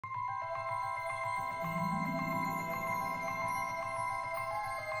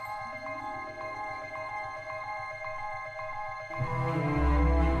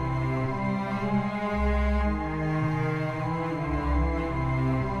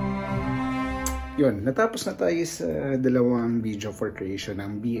yun, natapos na tayo sa dalawang video for creation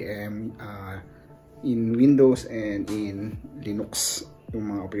ng BM in Windows and in Linux,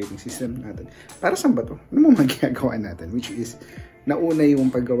 yung mga operating system natin. Para saan ba to? Ano mga ginagawa natin? Which is, nauna yung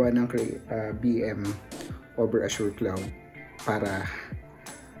paggawa ng BM over Azure Cloud para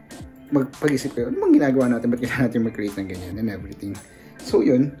magpag-isip kayo, ano bang ginagawa natin? Ba't kailangan natin mag-create ng ganyan and everything? So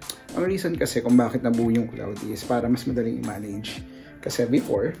yun, ang reason kasi kung bakit nabuo yung cloud is para mas madaling i-manage. Kasi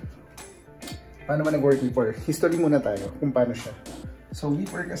before, paano ba nag-work before? History muna tayo kung paano siya. So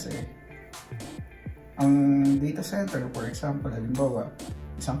before kasi, ang data center, for example, halimbawa,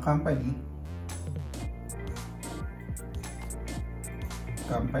 isang company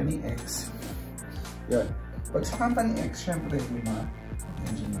X, yun. Pag sa company X, syempre, yung mga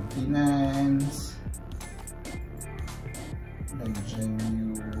nandiyan yung finance, nandiyan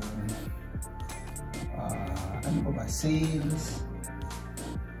yung ano pa ba, sales,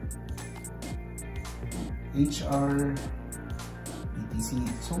 HR, etc.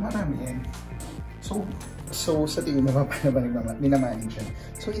 So marami yan. So sa tingin mo paano ba minamanage yan?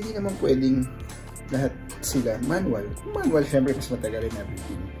 So hindi naman pwedeng lahat sila manual. Kung manual, syempre mas matagal rin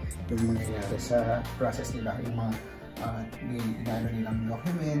everything yung mangyayari sa process nila, yung mga ginano nilang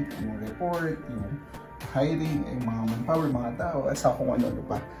document, yung report, yung hiring, yung mga manpower, mga tao, at sa kung ano-ano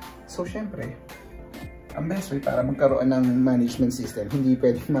pa. So syempre, ang best way para magkaroon ng management system, hindi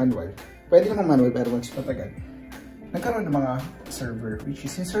pwedeng manual. Pwede naman manual pero mas matagal. Nagkaroon ng mga server, which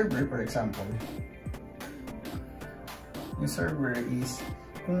is yung server, for example, yung server is,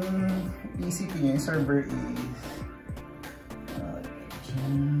 kung isipin nyo, yung server is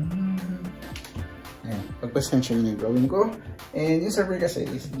pagpasensya nyo yung drawing ko, and yung server kasi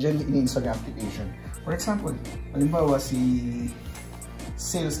is dyan in-install yung application. For example, halimbawa si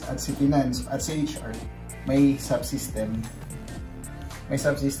sales at si finance at si HR, may subsystem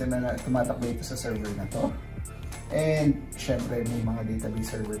na tumatakbo ito sa server na to, and syempre may mga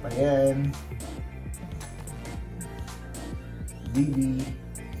database server pa yan, DB.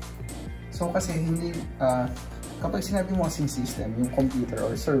 So kasi hindi, kapag sinabi mo kasing system, yung computer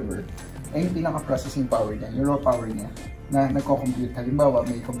or server, ay yung pinaka-processing power niya, yung raw power niya, na nagko-compute. Halimbawa,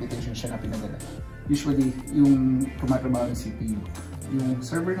 may computation siya na pinadala. Usually, yung tumatrabaho ng CPU. Yung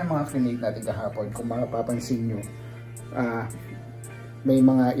server na mga create natin kahapon, kung mapapansin nyo, may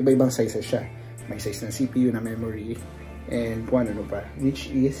mga iba-ibang sizes siya. May size ng CPU, na memory, and kung ano pa.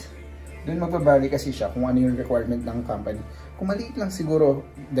 Which is, doon magbabali kasi siya kung ano yung requirement ng company. Kung maliit lang siguro,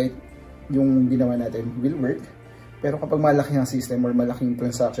 dahil yung ginawa natin will work. Pero kapag malaki ang system or malaking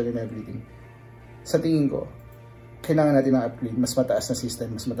transaction and everything, sa tingin ko, kailangan natin ng upgrade, mas mataas na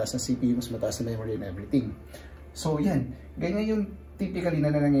system, mas mataas na CPU, mas mataas na memory and everything. So yan, ganyan yung typically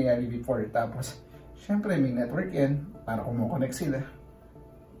na nangyayari before. Tapos, syempre may network yan, para kumonect sila.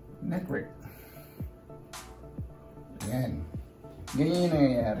 Network. Yan. Ganyan yung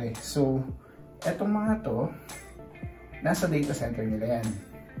nangyayari. So, etong mga to, nasa data center nila yan.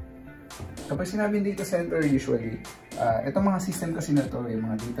 Kapag sinabing data center, usually, itong mga system kasi na to, yung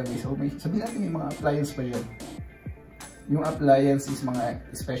mga database, so sabihin natin yung mga appliance pa dyan. Yung appliance is mga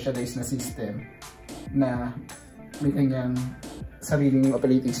specialized na system na may kanyang sariling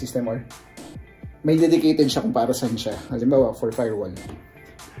operating system or may dedicated siya kung para saan siya. Halimbawa, for firewall.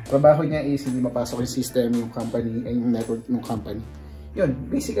 Trabaho niya is hindi mapasok yung system, yung company, yung network ng company. Yun,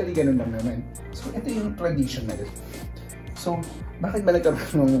 basically ganun lang naman. So, ito yung traditional. So, bakit ba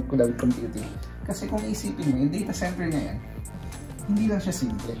nagkaroon ng cloud computing? Kasi kung isipin mo, yung data center na yan, hindi lang siya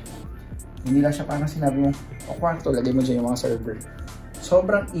simple. Hindi lang siya parang sinabi mo, o kwarto, lagay mo dyan yung mga server.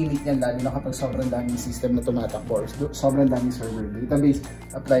 Sobrang init yan, lalo na kapag sobrang daming system na tumatakbo, sobrang daming server, database,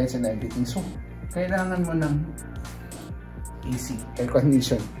 appliance, and everything. So, kailangan mo ng AC, air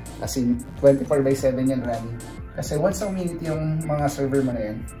condition. As in, 24/7 yan running. Kasi once uminit yung mga server mo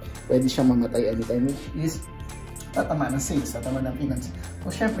na yan, pwede siyang mamatay anytime, which is tatamaan ng sales, tatamaan ng finance.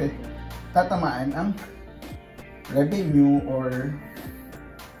 So, syempre, tatamaan ang revenue or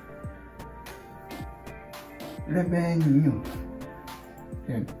revenue.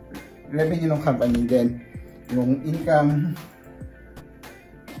 Yan. Revenue ng company, then yung income,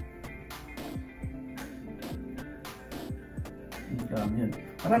 yun.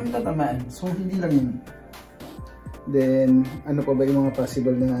 Maraming tatamaan. So, hindi lang yun. Then, ano pa ba yung mga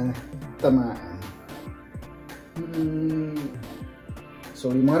possible na tamaan?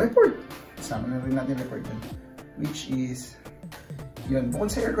 So, yung mga report. Kasama na rin natin report yun. Which is, yun.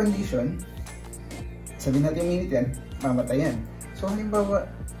 Bukod sa air condition, sabihin natin yung minute yan, mamatay yan. So, halimbawa,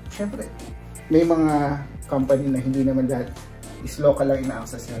 syempre, may mga company na hindi naman lahat is local lang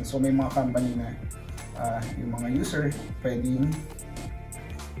ina-access yan. So, may mga company na yung mga user pwedeng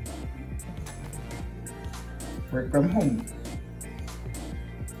work from home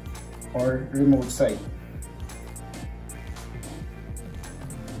or remote site.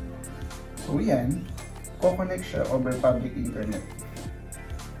 So yan, ko-connect siya over public internet.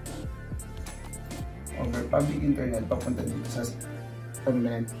 Over public internet, papunta dito sa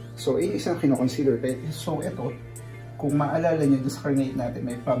terminal. So, isang kino-consider. So, ito, kung maalala nyo, sa Keynote natin,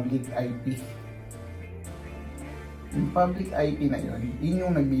 may public IP. Yung public IP na yun, yun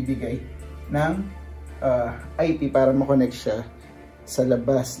yung nagbibigay ng IP para makonect siya sa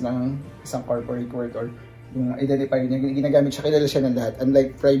labas ng isang corporate world or yung identifier niya, ginagamit siya, kilala siya ng lahat. Unlike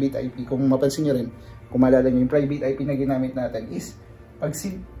private IP, kung mapansin nyo rin, kung maalala nyo, yung private IP na ginamit natin is, pag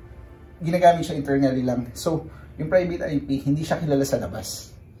ginagamit siya internally lang. So, yung private IP, hindi siya kilala sa labas.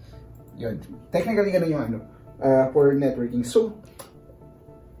 Yun. Technically, ganun yung for networking. So,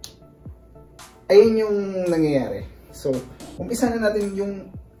 ayun yung nangyayari. So, umpisa na natin yung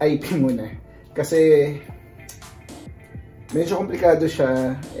IP muna. Kasi, medyo komplikado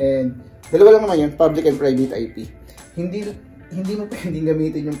siya and dalawa lang naman yun, public and private IP. Hindi mo pwedeng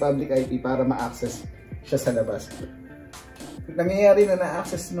gamitin yung public IP para ma-access siya sa labas. Nangyayari na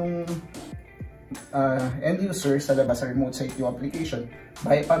na-access nung end user sa labas sa remote site yung application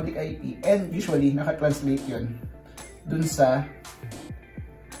by public IP and usually naka-translate yun dun sa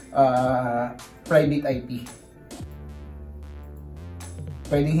private IP.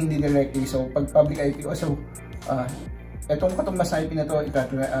 Pwedeng hindi directly. So, pag public IP, etong katumbas na IP na to,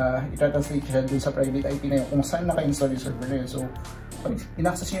 itatranslate siya dun sa private IP na yun kung saan naka-install yung server na yun. So, pag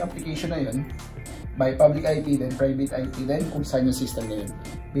in-access yung application na yun, by public IP, then private IP, then kung saan yung system na yun.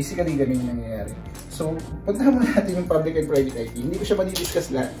 Basically, ganun yung nangyayari. So, puntahan muna natin yung public and private IP. Hindi ko siya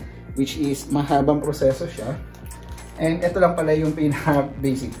madidiscuss lahat, which is mahabang proseso siya. And ito lang pala yung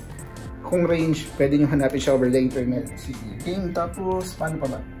pinaka-basic. Kung range, pwede nyo hanapin siya over the internet. Sige. Game, tapos, paano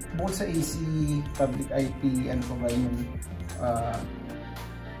pa ba? Bukod sa AC, public IP, ano pa ba yung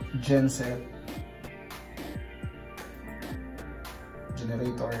genset,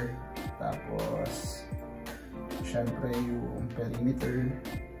 generator, tapos syempre yung perimeter,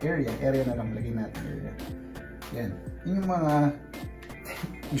 area na lang lagyan natin, area. Yan. Yun yung mga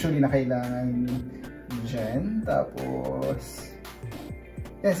usually na kailangan dyan. Tapos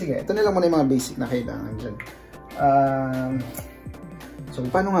yan, sige. Ito na lang muna yung mga basic na kailangan dyan. So,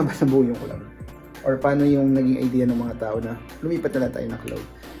 paano nga ba nabuo yung cloud? Or paano yung naging idea ng mga tao na lumipat na lang tayo ng cloud?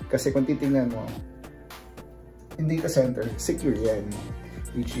 Kasi kung titingnan mo, in data center, secure yan.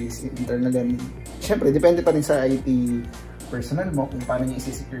 Which is internal and syempre, depende pa rin sa IT personnel mo kung paano niya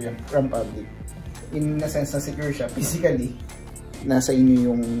isi-secure yan from public. In a sense na secure siya, physically, nasa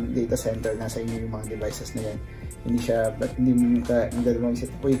inyo yung data center, nasa inyo yung mga devices na yan. Hindi siya, hindi mo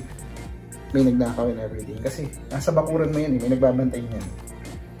isip, uy, may nagnakaw and everything. Kasi nasa bakuran mo yan, may nagbabantay yan.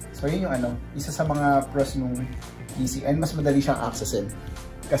 So yun yung isa sa mga pros nung PC and mas madali siyang accessin.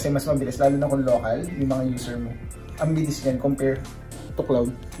 Kasi mas mabilis, lalo na kung local, yung mga user mo. Ang bilis yan compare to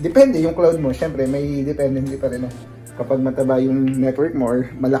cloud. Depende yung cloud mo, syempre may dependency pa rin. Kapag mataba yung network mo or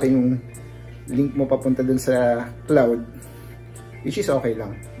malaki yung link mo papunta dun sa cloud, which is okay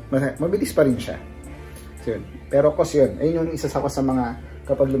lang. Mabilis pa rin siya. So, yun. Pero cost yun. Ayun yung isa sa cost sa mga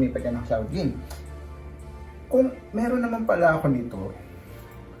kapag lumipat ka ng cloud. Yun. Kung meron naman pala ako nito,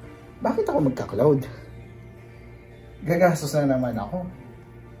 bakit ako magka-cloud? Gagastos na naman ako.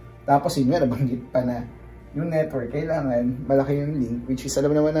 Tapos yun nga, nabanggit pa na yung network, kailangan malaki yung link, which is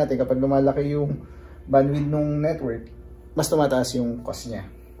alam naman natin kapag lumalaki yung bandwidth ng network, mas tumataas yung cost niya.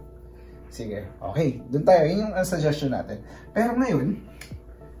 Sige, okay. Doon tayo. Yun yung suggestion natin. Pero ngayon,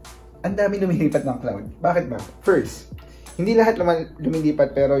 ang dami lumilipat ng cloud. Bakit ba? First, hindi lahat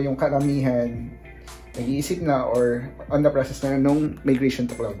lumilipat pero yung karamihan nag-iisip na or on the process na nung migration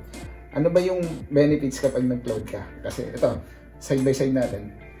to cloud. Ano ba yung benefits kapag nag-cloud ka? Kasi ito, side by side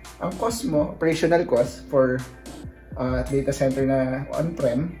natin. Ang cost mo, operational cost for data center na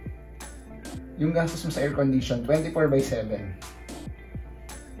on-prem, yung gastos mo sa air condition, 24/7.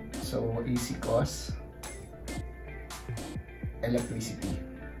 So, AC cost, electricity.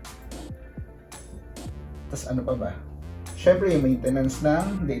 Tapos ano pa ba? Syempre yung maintenance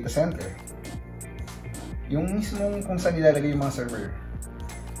ng data center. Yung mismong kung saan nilalagay yung mga server.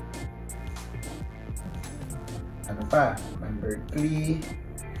 Ano pa? Number 3.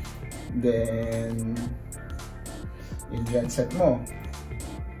 Then, yung genset mo.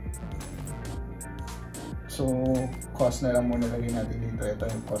 So, cost na lang muna lagay natin dito. Ito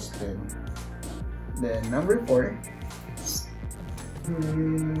yung cost din. Then, number 4.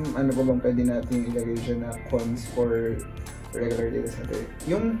 Ano pa bang pwede natin ilagay dyan na cons for regular data center?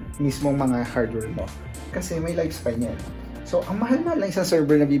 Yung mismong mga hardware mo. Kasi may lifespan yan. So, ang mahal-mahal lang isang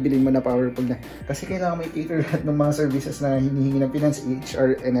server na bibilin mo na powerful na. Kasi kailangan may cater lahat ng mga services na hinihingi ng finance,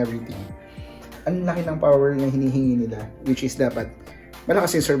 HR, and everything. Ang laki ng power na hinihingi nila, which is dapat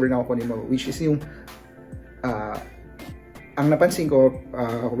malakas yung server na kukunin mo, which is yung ang napansin ko,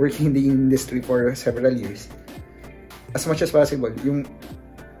 working in the industry for several years, as much as possible, yung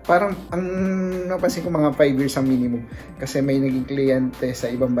parang ang napansin ko mga 5 years ang minimum. Kasi may naging kliyente sa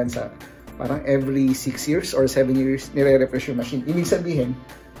ibang bansa, parang every 6 years or 7 years, nire-refresh yung machine. Ibig sabihin,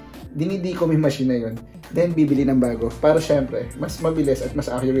 dinidiko yung machine na yun, then bibili ng bago. Para syempre, mas mabilis at mas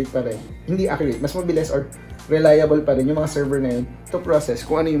accurate pa rin. Hindi accurate, mas mabilis or reliable pa rin yung mga server na yun to process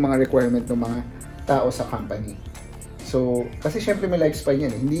kung ano yung mga requirement ng mga tao sa company. So, kasi syempre may lifespan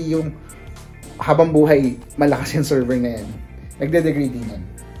yan eh. Hindi yung habang buhay, malakas yung server na yan. Nagde-degrade din yan.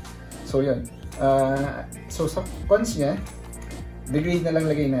 So, yun. So, sa cons niya, degrade na lang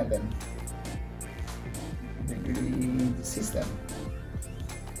lagay natin. Degrade system.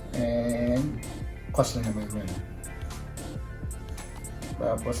 And, cost na naman yun.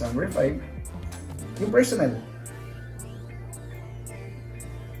 Tapos, number 5, yung personal.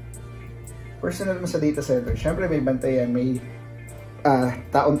 Personal mo sa data center. Siyempre, may bantayan, may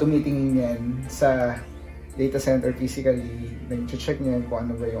taong tumitingin yan sa data center physically, nag-check niyan kung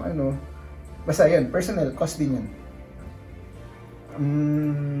ano ba yung ano. Basta yun, personal, cost din yan.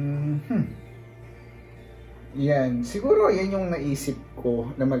 Yan, siguro yan yung naisip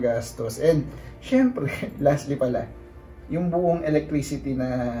ko na magastos. And, syempre, lastly pala, yung buong electricity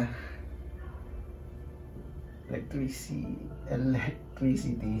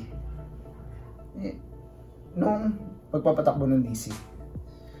nung pagpapatakbo ng DC.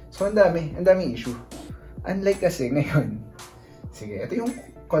 So, ang dami issue. Unlike kasi ngayon, sige, ito yung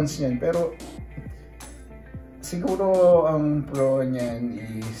cons niyan, pero siguro ang pro niyan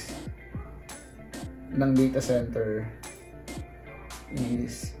is ng data center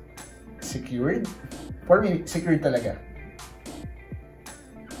is secured. For me, secured talaga.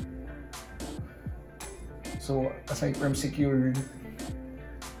 So, aside from secured,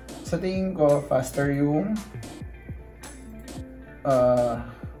 sa tingin ko, faster yung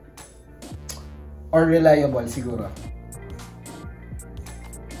or reliable siguro.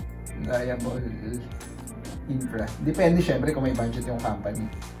 Reliable infra. Depende syempre kung may budget yung company.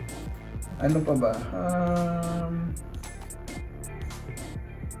 Ano pa ba?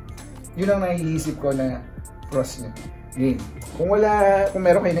 Yun ang naiisip ko na pros niya. Game. Kung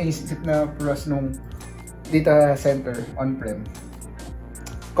meron kayo naiisip na pros nung data center on-prem,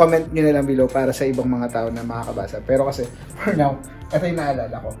 comment nyo na lang below para sa ibang mga tao na makakabasa. Pero kasi, for now, ito yung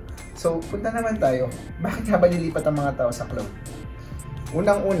naalala ko. So, punta naman tayo. Bakit nga ba nilipat ang mga tao sa cloud?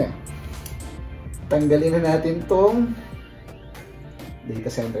 Unang-una, tanggalin na natin tong data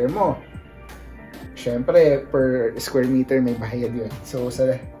center mo. Syempre, per square meter may bayad yun. So,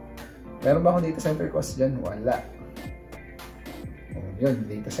 meron ba akong data center cost dyan? Wala. Yun,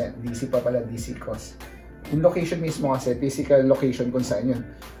 DC pa pala, DC cost. Yung location mismo kasi, physical location kung saan yun.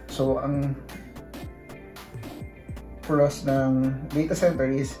 So, ang pros ng data center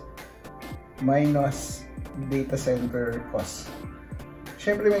is minus data center cost.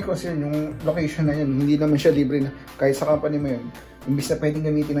 Syempre may cost yun, yung location na yun. Hindi naman siya libre na kahit sa company mo yun. Imbis na pwedeng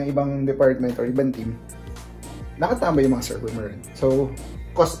gamitin ng ibang department or ibang team, nakatambay yung mga server mo rin. So,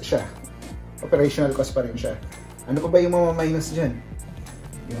 cost siya. Operational cost pa rin siya. Ano pa ba yung mga minus dyan?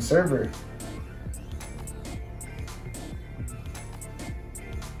 Yung server.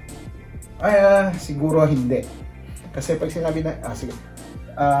 Siguro hindi. Kasi pag sinabi na,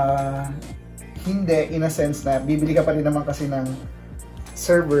 hindi in a sense na bibili ka pa rin naman kasi ng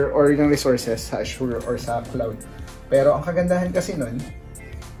server or ng resources sa Azure or sa cloud. Pero ang kagandahan kasi nun,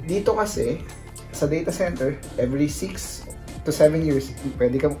 dito kasi sa data center, every 6 to 7 years,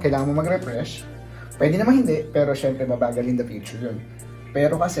 kailangan mo mag-refresh. Pwede naman hindi, pero syempre mabagal in the future yun.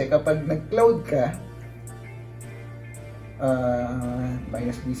 Pero kasi kapag nag-cloud ka,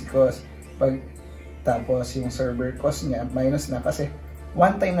 minus DC cost, tapos yung server cost niya, minus na kasi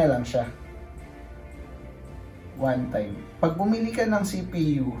one time na lang siya. One time. Pag bumili ka ng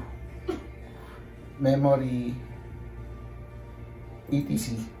CPU, memory,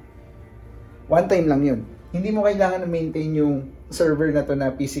 etc. One time lang yun. Hindi mo kailangan na maintain yung server na to na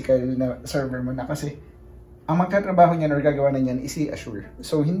physical na server mo na kasi ang magkatrabaho niyan or gagawa na niyan is si Azure.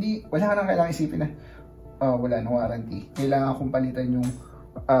 So wala ka nang kailangan isipin na wala nang warranty. Kailangan kong palitan yung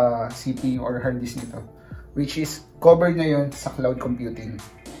CPU or hard disk nito. Which is covered na yun sa cloud computing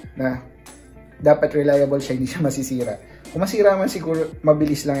na dapat reliable siya, hindi siya masisira. Kung masira man siguro,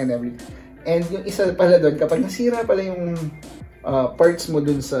 mabilis lang and everything. And yung isa pala doon, kapag nasira pala yung parts mo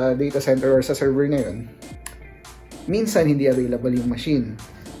dun sa data center or sa server na yun, minsan hindi available yung machine,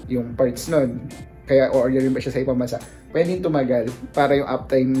 yung parts nun, kaya orderin ba siya sa ibang bansa, pwedeng tumagal para yung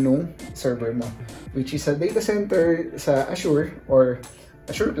uptime nung server mo, which is sa data center sa Azure or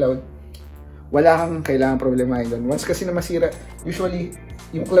Azure Cloud, wala kang kailangan problemahin doon. Once kasi na masira, usually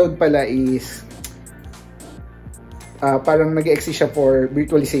yung cloud pala is parang nag-exist siya for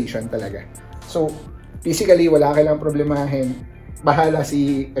virtualization talaga. So physically wala kang kailangan problemahin, bahala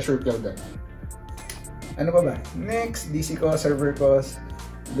si Azure Cloud doon. Ano pa ba? Next, DC cost, server cost,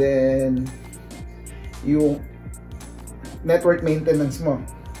 then yung network maintenance mo.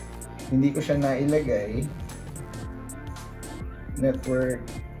 Hindi ko siya nailagay. Network.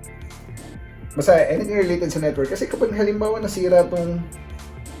 Basta anything related sa network. Kasi kapag halimbawa nasira tong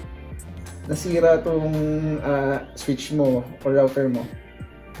switch mo or router mo,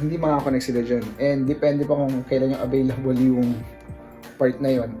 hindi makakonect sila dyan. And depende pa kung kailan yung available yung part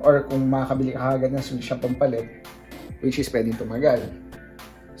na yon, or kung makakabili ka agad ng switch na pampalit, which is pwedeng tumagal.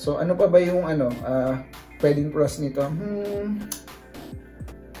 So ano pa ba yung pwedeng pros nito?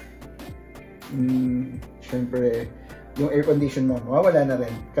 Syempre yung air condition mo mawawala na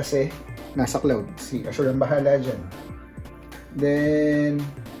rin kasi nasa cloud, si Azure ang bahala dyan. Then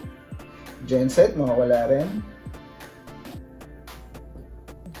genset mawawala rin.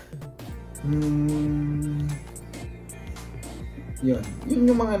 Yun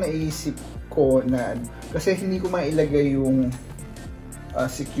yung mga naisip ko na, kasi hindi ko mailagay yung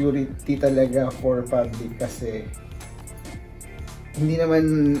security talaga for public kasi hindi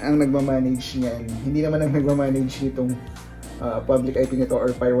naman ang nagmamanage niyan, hindi naman ang nagmamanage nitong public IP nito or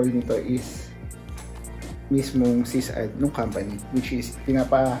firewall nito is mismong sysad ng company, which is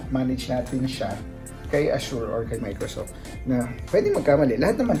pinapa-manage natin siya kay Azure or kay Microsoft na pwede magkamali.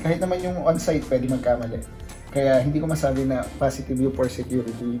 Lahat naman, kahit naman yung on-site pwede magkamali. Kaya hindi ko masabi na positive view for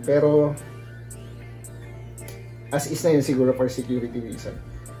security, pero as is na yun siguro for security reason.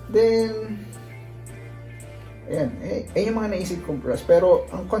 Then ayan, yung mga naisip kong pros, pero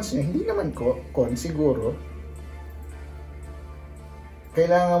ang cons niya, hindi naman con siguro.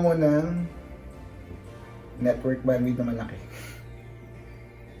 Kailangan mo ng network bandwidth na malaki.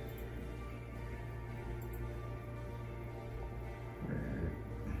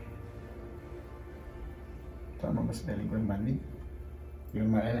 Tama ba spelling ko yung bandwidth? Yung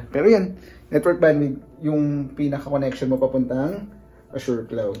maalala. Pero yan, network bandwidth, yung pinaka-connection mo papuntang Azure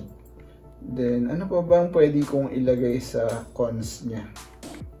Cloud. Then, ano pa bang pwede kong ilagay sa cons niya?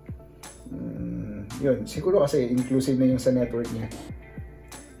 Yun, siguro kasi inclusive na yung sa network niya.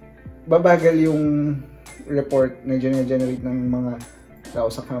 Babagal yung report na generate ng mga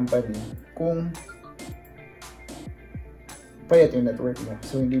tao sa company kung payat yung network mo.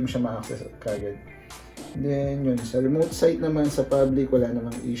 So, hindi mo siya ma-access kagad. Then, yun, sa remote site naman, sa public, wala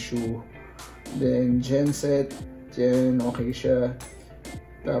namang issue. Then, genset, yan, okay siya.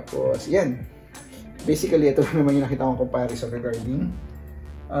 Tapos, yan. Basically, ito naman yung nakita kong comparison regarding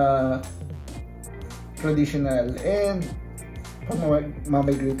traditional and pag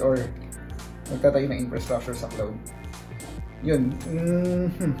mamigrate or magtatayo ng infrastructure sa cloud. Yun.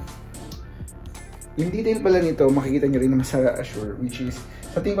 Yung detail pala nito, makikita nyo rin naman sa Azure, which is,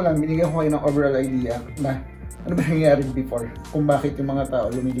 sa tingin ko lang, binigyan ko kayo ng overall idea na ano ba nangyayari before, kung bakit yung mga tao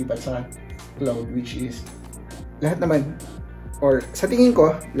lumilipat sa cloud, which is lahat naman, or sa tingin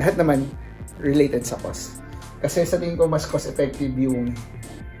ko, lahat naman related sa cost. Kasi sa tingin ko, mas cost effective yung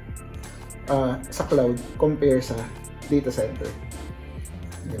sa cloud compare sa data center.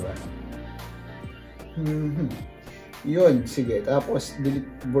 Diba? Yun, sige. Tapos,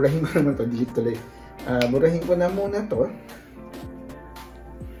 burahin ko naman to, delete tuloy. Burahin ko na muna to.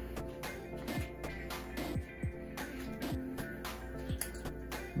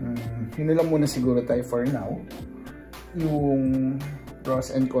 Yun lang muna siguro tayo for now. Yung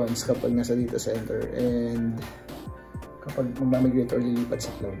pros and cons kapag nasa data center and kapag mag-migrate or lilipat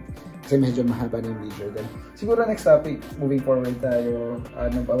sa cloud. Kasi medyo mahaba na yung video. Then, siguro next topic, moving forward tayo,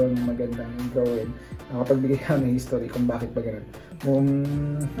 ano pa bang magandang gawin. Nakapagbigay ka ng history kung bakit ba ganun.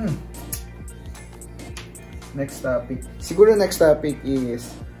 Next topic. Siguro next topic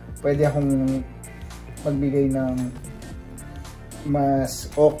is, pwede akong magbigay ng mas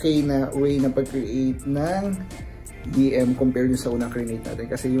okay na way na pag-create ng DM compared sa unang create natin.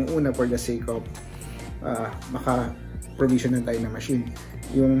 Kasi yung una, for the sake of maka-provision na tayo ng machine.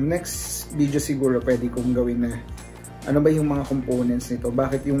 Yung next video siguro pwede kong gawin na ano ba yung mga components nito.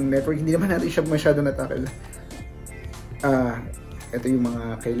 Bakit yung network, hindi naman natin siya masyado natakal. Ito yung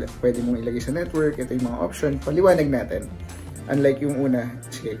mga pwede mong ilagay sa network. Ito yung mga option. Paliwanag natin. Unlike yung una,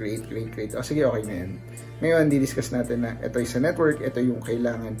 sige, create. O sige, okay na yan. Ngayon, di-discuss natin na ito yung sa network, ito yung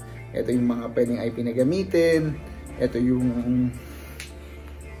kailangan, ito yung mga pwedeng IP na gamitin, Ito yung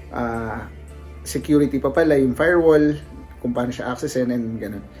security pa pala, yung firewall, kung paano siya accessin and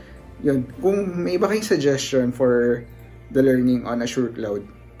ganun. Yun. Kung may iba kayong suggestion for the learning on Azure Cloud,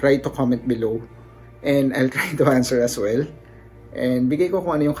 try to comment below and I'll try to answer as well. And bigay ko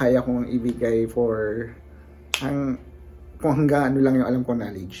kung ano yung kaya kong ibigay for kung hanggang ano lang yung alam kong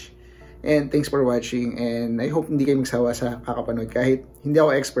knowledge. And thanks for watching, and I hope hindi kayo magsawa sa kakapanood. Kahit hindi ako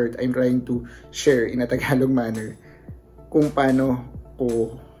expert, I'm trying to share in a Tagalog manner kung paano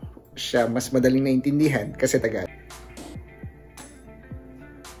ko siya mas madaling naintindihan kasi Tagalog.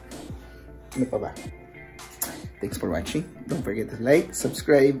 Ano pa ba? Thanks for watching. Don't forget to like,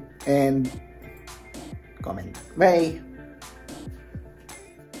 subscribe, and comment. Bye!